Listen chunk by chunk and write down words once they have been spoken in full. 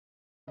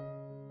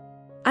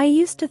I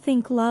used to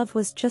think love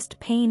was just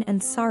pain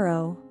and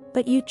sorrow,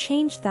 but you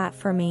changed that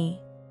for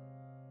me.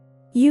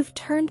 You've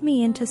turned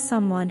me into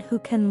someone who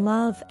can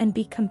love and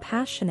be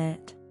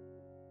compassionate.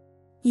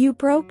 You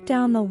broke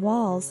down the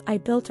walls I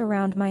built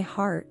around my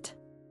heart.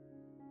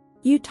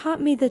 You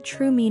taught me the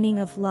true meaning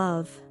of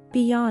love,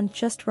 beyond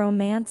just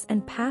romance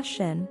and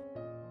passion.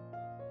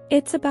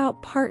 It's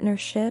about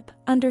partnership,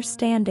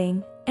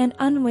 understanding, and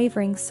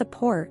unwavering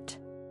support.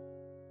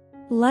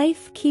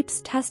 Life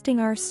keeps testing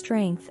our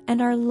strength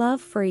and our love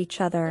for each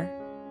other.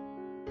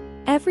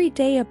 Every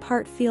day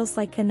apart feels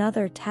like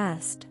another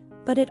test,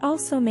 but it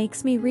also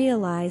makes me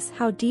realize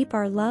how deep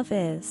our love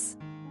is.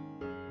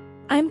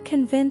 I'm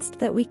convinced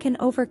that we can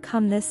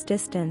overcome this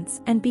distance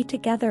and be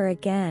together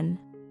again.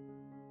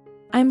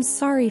 I'm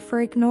sorry for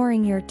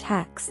ignoring your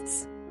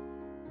texts.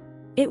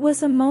 It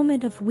was a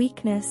moment of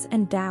weakness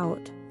and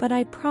doubt, but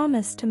I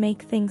promise to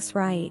make things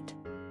right.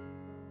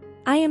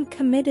 I am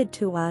committed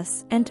to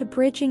us and to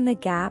bridging the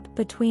gap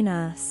between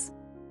us.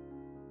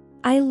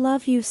 I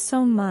love you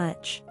so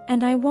much,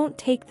 and I won't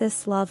take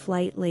this love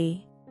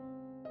lightly.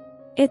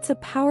 It's a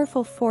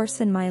powerful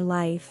force in my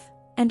life,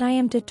 and I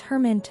am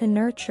determined to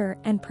nurture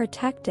and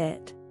protect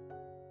it.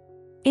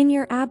 In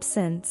your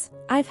absence,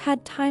 I've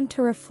had time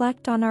to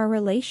reflect on our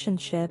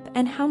relationship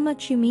and how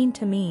much you mean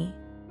to me.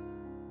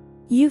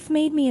 You've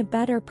made me a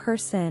better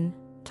person,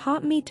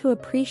 taught me to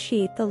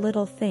appreciate the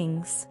little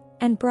things,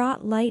 and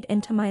brought light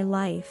into my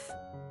life.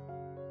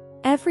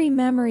 Every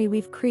memory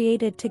we've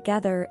created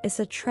together is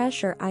a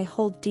treasure I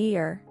hold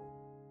dear.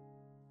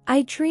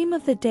 I dream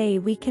of the day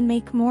we can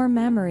make more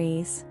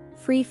memories,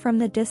 free from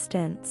the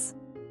distance.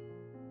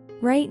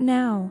 Right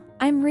now,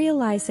 I'm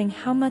realizing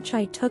how much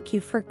I took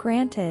you for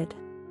granted.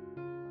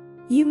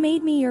 You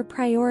made me your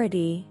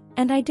priority,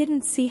 and I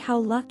didn't see how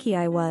lucky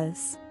I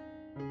was.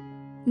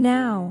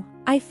 Now,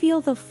 I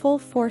feel the full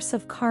force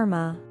of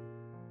karma.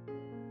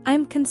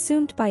 I'm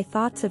consumed by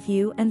thoughts of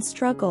you and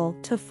struggle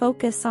to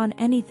focus on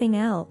anything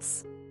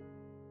else.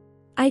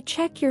 I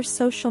check your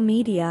social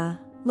media,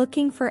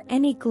 looking for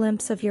any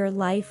glimpse of your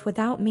life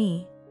without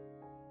me.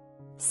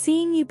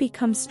 Seeing you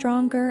become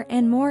stronger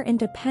and more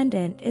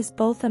independent is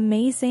both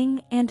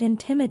amazing and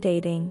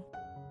intimidating.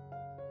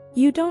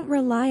 You don't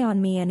rely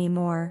on me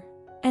anymore,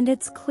 and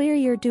it's clear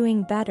you're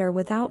doing better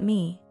without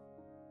me.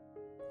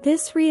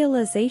 This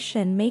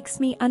realization makes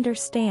me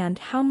understand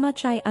how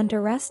much I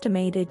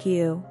underestimated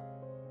you.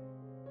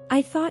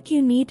 I thought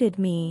you needed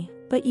me,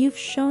 but you've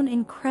shown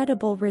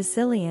incredible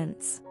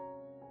resilience.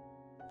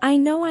 I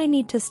know I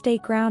need to stay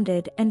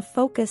grounded and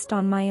focused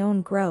on my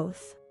own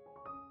growth.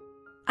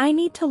 I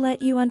need to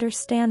let you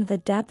understand the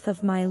depth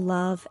of my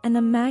love and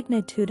the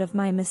magnitude of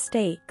my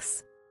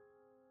mistakes.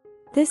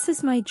 This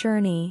is my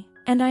journey,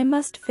 and I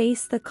must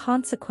face the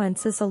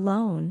consequences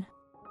alone.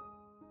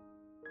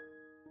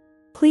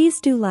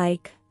 Please do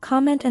like,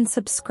 comment and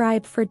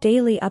subscribe for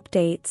daily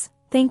updates.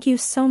 Thank you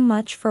so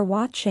much for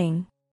watching.